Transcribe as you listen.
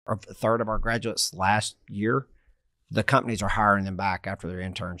or a third of our graduates last year, the companies are hiring them back after their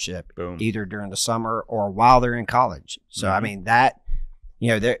internship, Boom. either during the summer or while they're in college. So, I mean, that,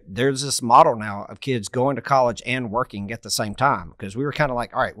 there's this model now of kids going to college and working at the same time, because we were kind of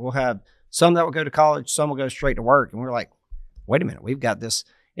like, all right, we'll have some that will go to college, some will go straight to work. And we're like, wait a minute, we've got this.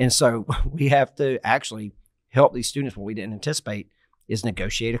 And so we have to actually help these students. What we didn't anticipate is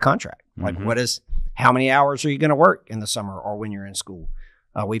negotiate a contract. Like, how many hours are you going to work in the summer or when you're in school?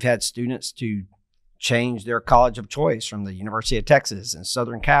 We've had students to change their college of choice from the University of Texas and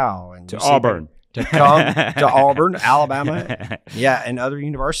Southern Cal and to Auburn to come to Auburn, Alabama, and other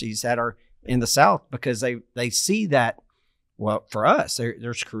universities that are in the South, because they see that, well, for us,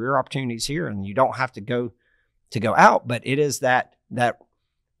 there's career opportunities here, and you don't have to go out, but it is that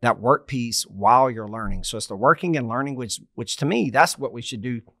work piece while you're learning. So it's the working and learning, which to me, that's what we should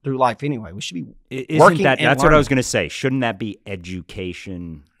do through life anyway. We should be working and that's learning. what I was going to say. Shouldn't that be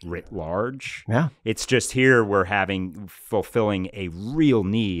education writ large? Yeah. It's just here we're fulfilling a real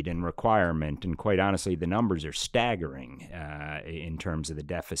need and requirement. And quite honestly, the numbers are staggering in terms of the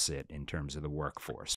deficit, in terms of the workforce.